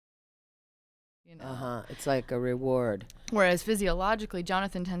you know. It's like a reward. Whereas physiologically,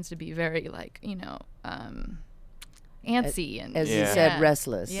 Jonathan tends to be very like, antsy and as you said,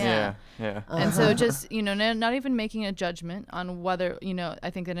 restless. Yeah. Yeah. And so just, not even making a judgment on whether, I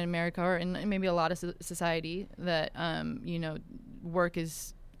think that in America or in maybe a lot of society that, work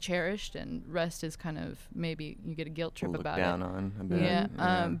is cherished and rest is kind of, maybe you get a guilt trip about it. Looked down on a bit.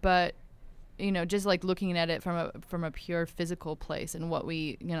 Yeah. But, just like looking at it from a pure physical place and what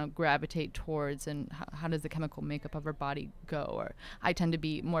we, gravitate towards and how does the chemical makeup of our body go? Or I tend to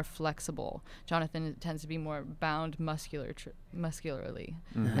be more flexible. Jonathan tends to be more bound muscularly.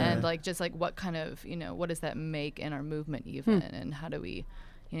 And like, just like what kind of, what does that make in our movement even? And how do we,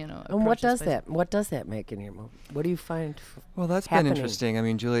 and what does that make in your movement? What do you find Well, that's happening? been interesting. I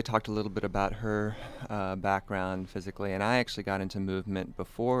mean, Julia talked a little bit about her background physically, and I actually got into movement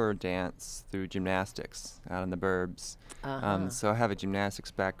before dance through gymnastics out in the burbs. So I have a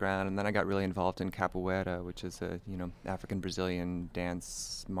gymnastics background, and then I got really involved in capoeira, which is a African Brazilian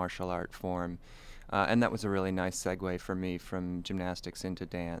dance martial art form, and that was a really nice segue for me from gymnastics into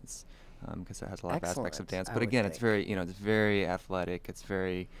dance. Because it has a lot of aspects of dance, but again, it's very, it's very athletic. It's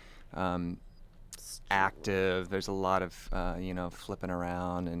very active. There's a lot of, flipping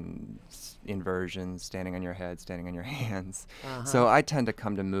around and inversions, standing on your head, standing on your hands. So I tend to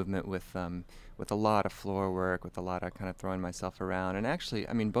come to movement with a lot of floor work, with a lot of kind of throwing myself around. And actually,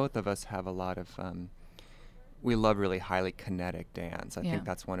 I mean, both of us have a lot of. We love really highly kinetic dance. I think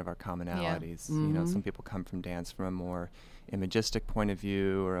that's one of our commonalities. Yeah. Some people come from dance from a more imagistic point of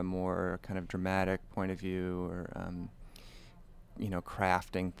view or a more kind of dramatic point of view or,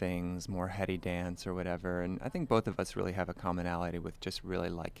 crafting things, more heady dance or whatever. And I think both of us really have a commonality with just really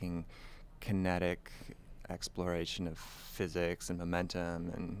liking kinetic exploration of physics and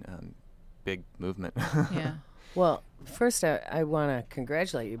momentum and big movement. Yeah. Well, first I want to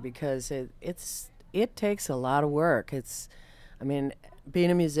congratulate you because it takes a lot of work. Being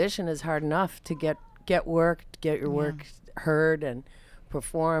a musician is hard enough to get work, to get your work heard and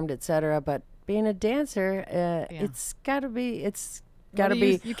performed, etc. But being a dancer, it's got to be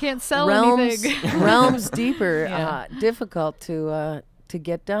you can't sell realms, anything. realms deeper, difficult to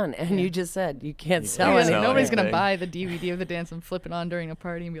get done. And you just said you can't sell anything. Nobody's gonna buy the DVD of the dance and flip it on during a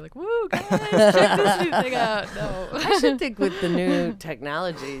party and be like, "Woo, guys, check this new thing out." No. I should think with the new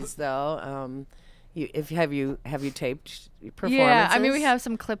technologies, though. Have you taped performances? Yeah, I mean, we have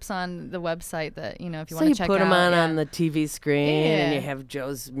some clips on the website that if you want to check out. So you put them on the TV screen, and you have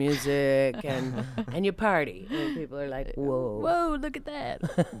Joe's music, and you party, and people are like, "Whoa, look at that,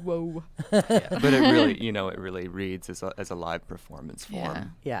 whoa!" But it really, it really reads as a live performance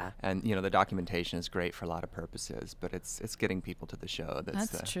form. Yeah. And the documentation is great for a lot of purposes, but it's getting people to the show.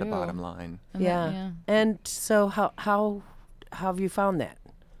 That's the bottom line. Yeah. And so how have you found that?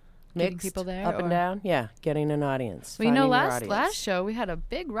 Getting people there, up and down, getting an audience. Well, last show we had a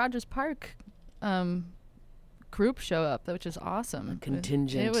big Rogers Park group show up, which is awesome. A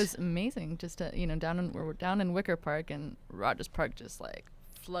contingent. It was amazing. Just we're down in Wicker Park, and Rogers Park just like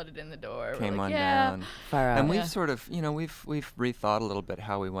flooded in the door. Came on down. Far out. And we've sort of, we've rethought a little bit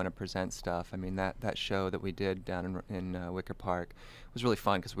how we want to present stuff. I mean, that show that we did down in Wicker Park was really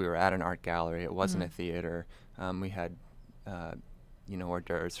fun because we were at an art gallery. It wasn't a theater. We had. Hors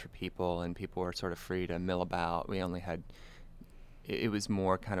d'oeuvres for people, and people were sort of free to mill about. We only had, it was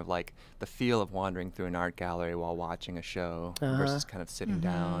more kind of like the feel of wandering through an art gallery while watching a show versus kind of sitting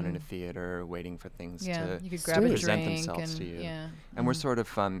down in a theater waiting for things to you could grab a present drink themselves to you. Yeah. And we're sort of,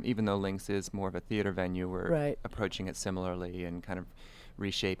 even though Lynx is more of a theater venue, we're approaching it similarly and kind of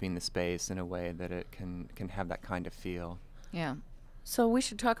reshaping the space in a way that it can have that kind of feel. Yeah. So we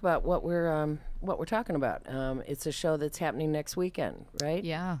should talk about what we're talking about. It's a show that's happening next weekend, right?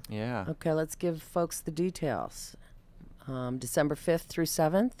 Yeah. Yeah. Okay, let's give folks the details. December 5th through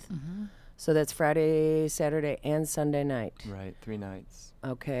 7th. So that's Friday, Saturday, and Sunday night. Right, 3 nights.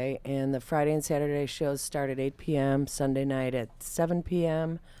 Okay, and the Friday and Saturday shows start at 8 p.m., Sunday night at 7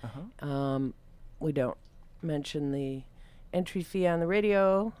 p.m. We don't mention the entry fee on the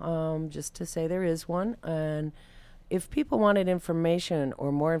radio, just to say there is one. And if people wanted information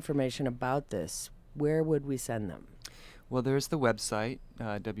or more information about this, where would we send them? Well, there's the website,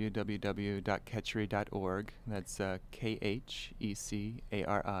 www.ketchery.org. That's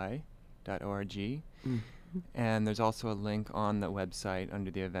KHECARI.org. And there's also a link on the website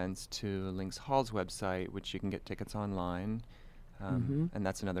under the events to Lynx Hall's website, which you can get tickets online. And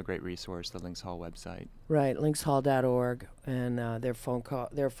that's another great resource, the Lynx Hall website. Right, lynxhall.org, and their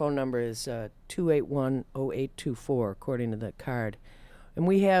phone number is 281-0824, according to the card. And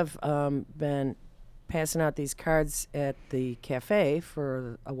we have been passing out these cards at the cafe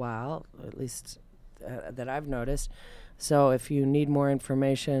for a while, at least that I've noticed. So if you need more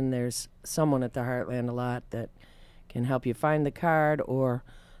information, there's someone at the Heartland a lot that can help you find the card or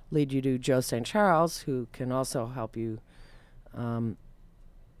lead you to Joe St. Charles, who can also help you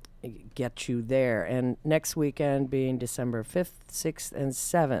get you there. And next weekend being December 5th, 6th, and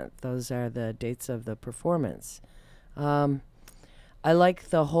 7th, those are the dates of the performance. I like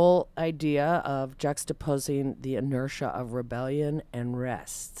the whole idea of juxtaposing the inertia of rebellion and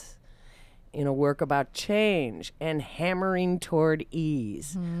rest in a work about change and hammering toward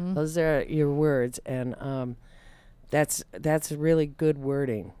ease. Mm-hmm. Those are your words, and that's really good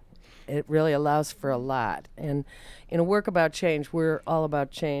wording. It really allows for a lot. And in a work about change, we're all about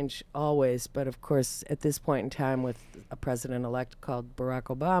change always, but of course, at this point in time with a president-elect called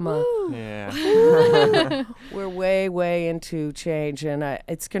Barack Obama, yeah. we're way, way into change. And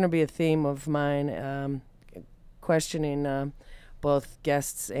it's going to be a theme of mine, questioning both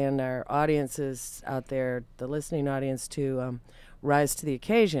guests and our audiences out there, the listening audience, to rise to the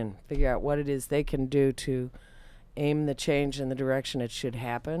occasion, figure out what it is they can do to aim the change in the direction it should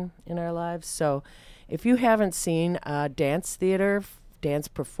happen in our lives. So if you haven't seen dance theater, dance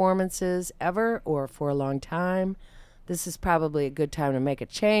performances ever or for a long time, this is probably a good time to make a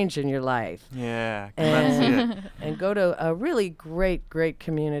change in your life. Yeah, and, and go to a really great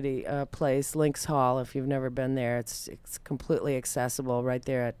community place, Lynx Hall, if you've never been there. It's completely accessible right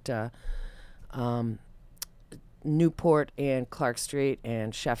there at Newport and Clark Street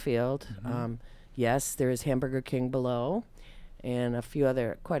and Sheffield. Mm-hmm. Yes, there is Hamburger King below, and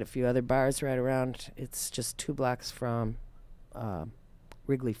quite a few other bars right around. It's just 2 blocks from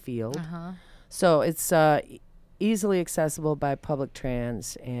Wrigley Field. Uh-huh. So it's easily accessible by public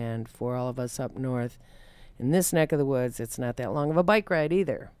trans, and for all of us up north in this neck of the woods, it's not that long of a bike ride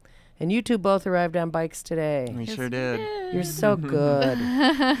either. And you two both arrived on bikes today. We sure did. You're so good.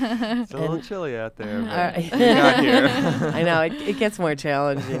 It's a little chilly out there, but we got here. I know. It gets more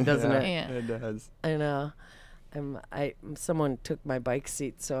challenging, doesn't it? Yeah. It does. I know. Someone took my bike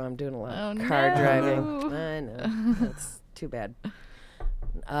seat, so I'm doing a lot of car driving. I know. That's too bad.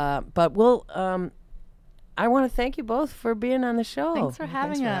 But we'll... I want to thank you both for being on the show. Thanks for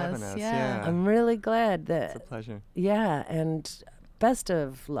having us. Yeah. I'm really glad that... It's a pleasure. Yeah, and... best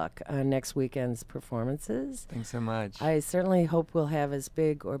of luck on next weekend's performances. Thanks so much. I certainly hope we'll have as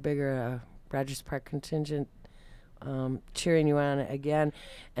big or bigger a Rogers Park contingent cheering you on again.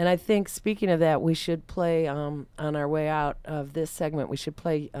 And I think, speaking of that, we should play, on our way out of this segment, we should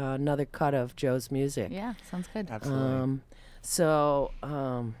play another cut of Joe's music. Yeah, sounds good. Absolutely.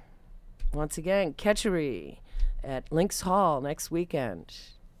 Once again, Catchery at Lynx Hall next weekend.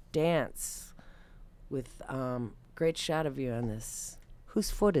 Dance with... great shot of you on this.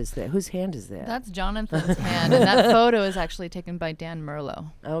 Whose foot is that? Whose hand is that? That's Jonathan's hand, and that photo is actually taken by Dan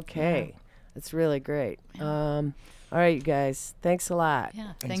Merlo. Okay. Yeah. That's really great. All right, you guys. Thanks a lot.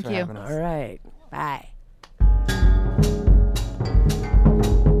 Yeah, Thanks thank for you. having us. All right. Bye.